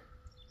the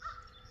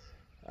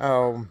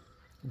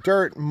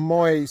dirt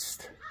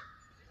moist.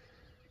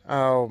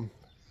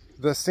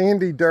 The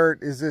sandy dirt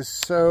is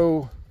just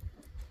so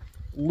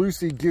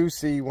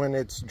loosey-goosey when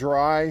it's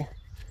dry,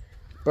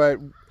 but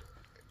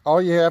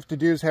all you have to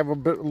do is have a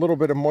little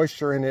bit of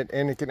moisture in it,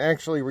 and it can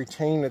actually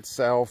retain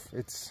itself.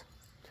 It's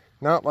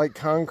not like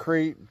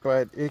concrete,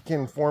 but it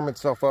can form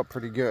itself up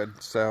pretty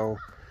good. So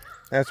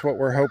that's what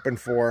we're hoping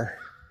for.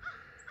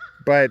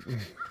 But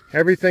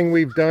everything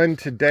we've done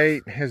to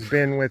date has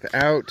been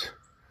without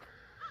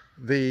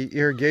the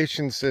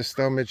irrigation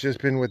system. It's just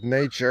been with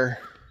nature.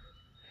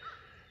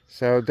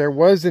 So there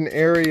was an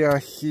area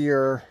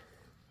here.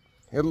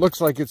 It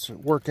looks like it's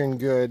working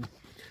good.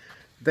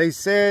 They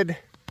said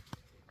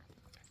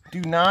do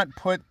not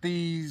put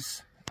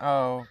these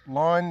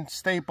lawn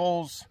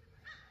staples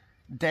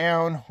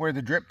down where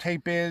the drip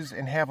tape is,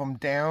 and have them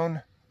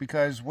down,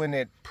 because when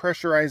it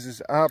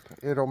pressurizes up,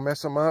 it'll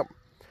mess them up.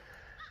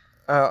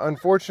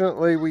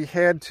 Unfortunately, we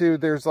had to.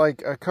 There's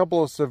like a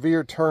couple of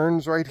severe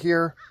turns right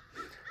here,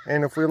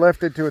 and if we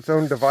left it to its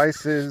own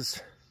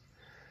devices,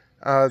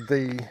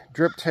 the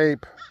drip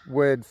tape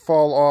would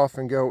fall off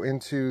and go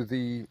into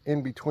the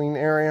in-between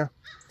area.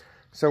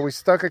 So we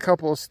stuck a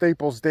couple of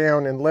staples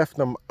down and left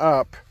them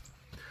up,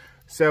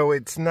 so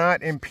it's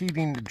not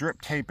impeding the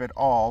drip tape at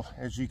all,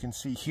 as you can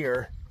see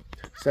here.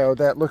 So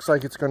that looks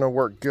like it's going to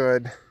work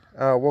good.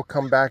 We'll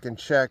come back and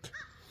check.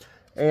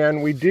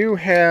 And we do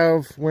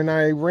have, when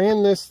I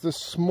ran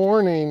this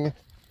morning,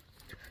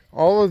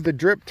 all of the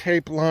drip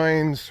tape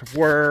lines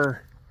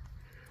were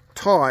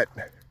taut,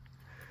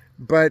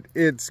 but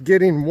it's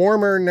getting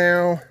warmer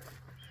now,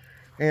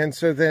 and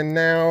so then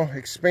now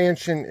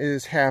expansion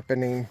is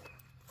happening.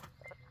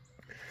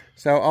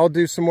 So I'll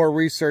do some more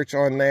research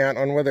on that,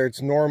 on whether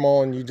it's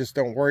normal and you just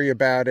don't worry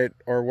about it,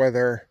 or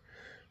whether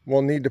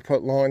we'll need to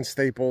put lawn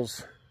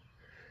staples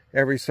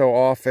every so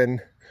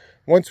often.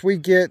 Once we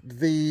get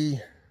the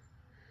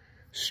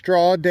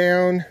straw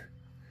down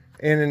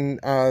and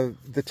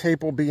the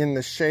tape will be in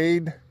the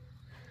shade,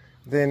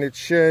 then it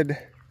should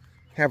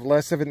have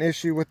less of an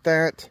issue with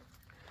that.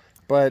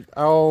 But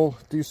I'll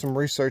do some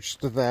research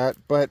to that.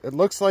 But it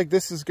looks like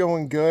this is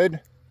going good.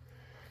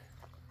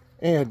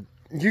 And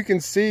you can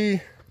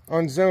see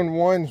on zone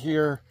 1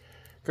 here,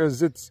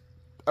 because it's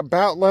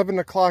about 11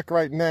 o'clock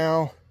right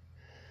now.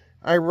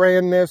 I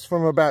ran this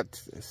from about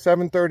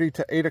 7:30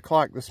 to 8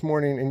 o'clock this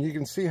morning, and you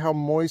can see how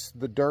moist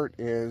the dirt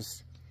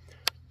is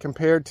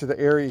compared to the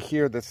area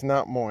here that's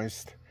not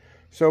moist.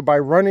 So by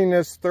running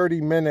this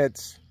 30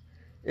 minutes,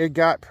 it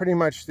got pretty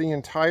much the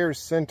entire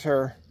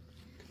center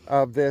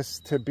of this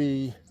to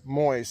be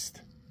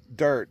moist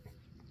dirt,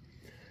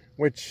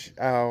 which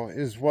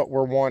is what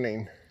we're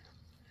wanting.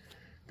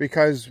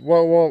 Because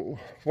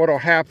what'll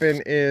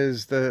happen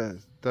is the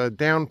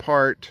down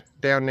part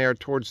down there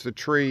towards the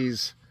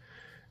trees,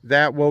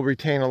 that will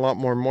retain a lot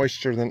more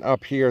moisture than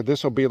up here.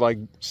 This will be like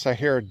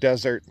Sahara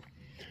Desert,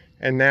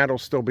 and that'll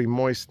still be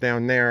moist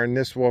down there. And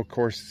this will, of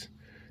course,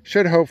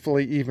 should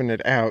hopefully even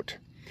it out.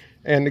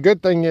 And the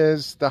good thing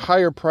is the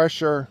higher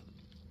pressure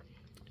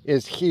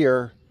is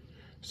here.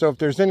 So if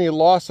there's any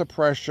loss of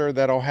pressure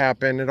that'll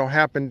happen, it'll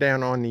happen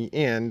down on the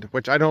end,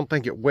 which I don't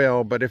think it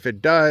will. But if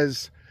it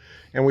does,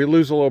 and we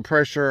lose a little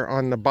pressure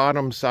on the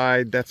bottom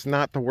side, that's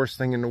not the worst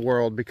thing in the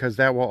world, because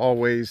that will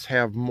always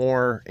have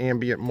more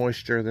ambient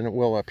moisture than it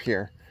will up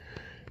here.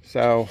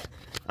 So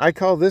I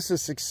call this a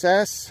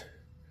success.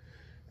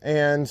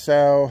 And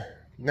so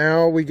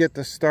now we get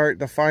to start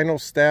the final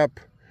step,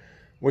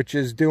 which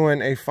is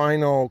doing a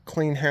final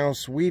clean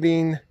house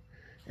weeding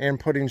and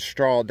putting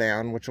straw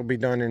down, which will be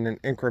done in an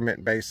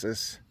increment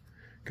basis,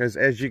 because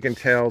as you can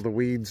tell, the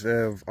weeds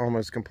have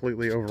almost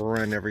completely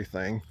overrun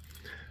everything.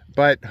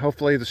 But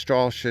hopefully the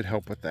straw should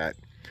help with that.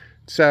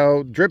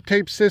 So drip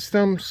tape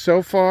system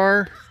so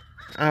far,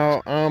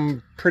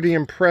 I'm pretty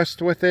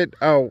impressed with it.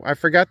 Oh, I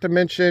forgot to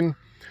mention,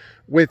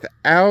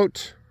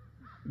 without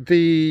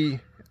the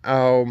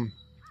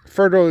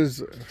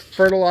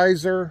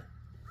fertilizer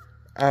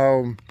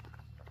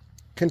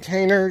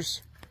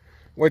containers,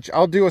 which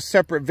I'll do a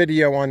separate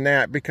video on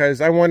that, because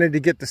I wanted to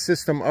get the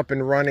system up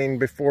and running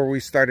before we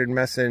started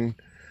messing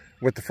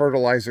with the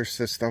fertilizer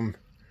system.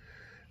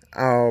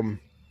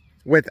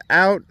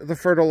 Without the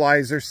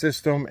fertilizer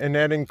system, and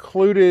that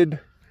included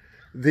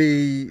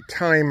the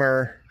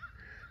timer,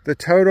 the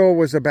total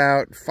was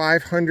about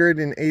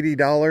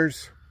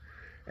 $580,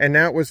 and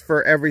that was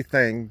for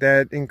everything.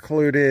 That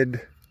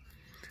included,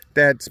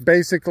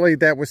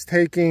 that was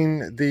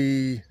taking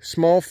the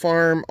Small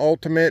Farm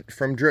Ultimate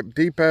from Drip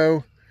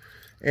Depot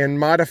and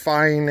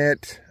modifying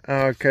it,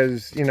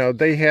 because, you know,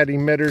 they had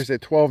emitters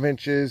at 12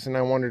 inches and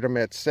I wanted them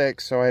at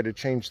 6, so I had to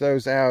change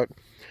those out.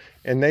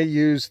 And they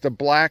used the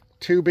black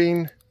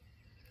tubing,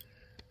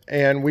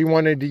 and we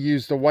wanted to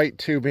use the white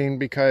tubing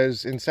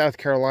because in South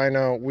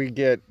Carolina we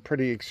get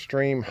pretty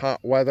extreme hot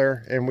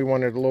weather, and we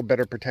wanted a little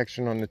better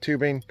protection on the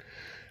tubing.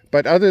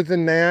 But other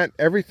than that,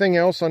 everything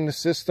else on the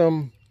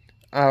system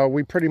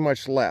we pretty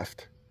much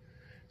left.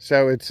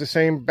 So it's the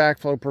same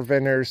backflow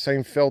preventers,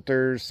 same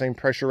filters, same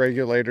pressure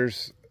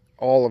regulators,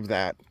 all of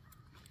that.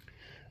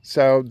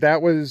 So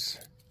that was,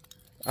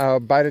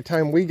 by the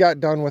time we got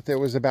done with it,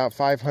 was about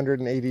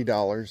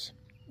 $580.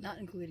 Not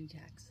including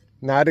tax.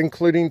 Not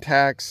including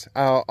tax.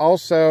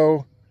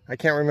 Also, I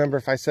can't remember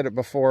if I said it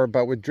before,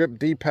 but with Drip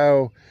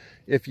Depot,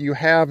 if you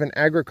have an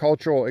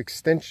agricultural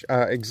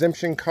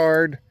exemption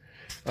card,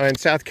 in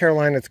South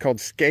Carolina it's called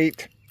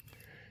SCATE.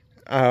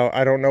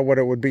 I don't know what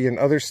it would be in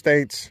other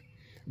states,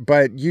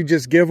 but you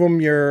just give them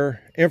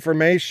your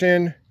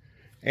information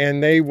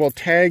and they will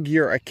tag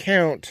your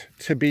account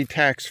to be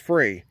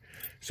tax-free.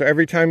 So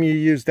every time you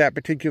use that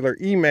particular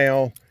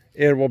email,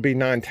 it will be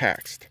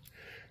non-taxed.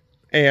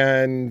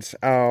 And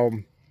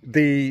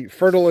the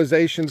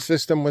fertilization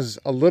system was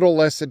a little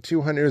less than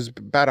 $200. It was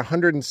about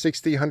 $160,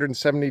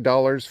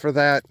 $170 for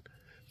that,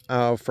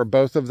 for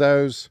both of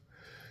those.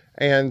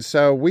 And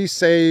so we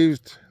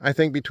saved, I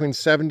think, between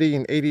 $70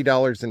 and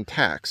 $80 in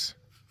tax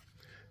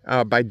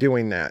by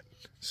doing that.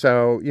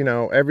 So, you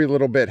know, every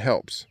little bit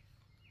helps.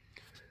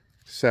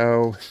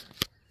 So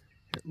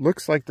it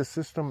looks like the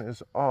system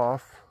is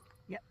off.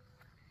 Yep.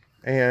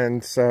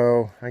 And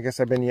so I guess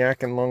I've been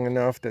yakking long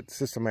enough that the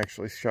system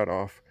actually shut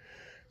off.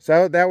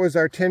 So that was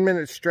our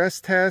 10-minute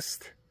stress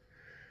test.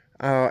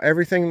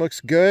 Everything looks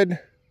good.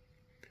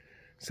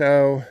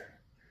 So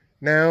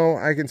now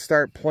I can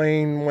start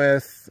playing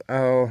with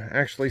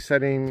actually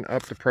setting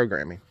up the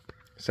programming.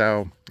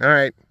 So, all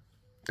right,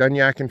 done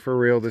yakking for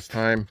real this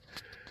time.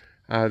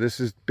 This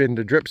has been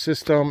the drip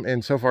system,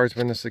 and so far it's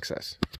been a success.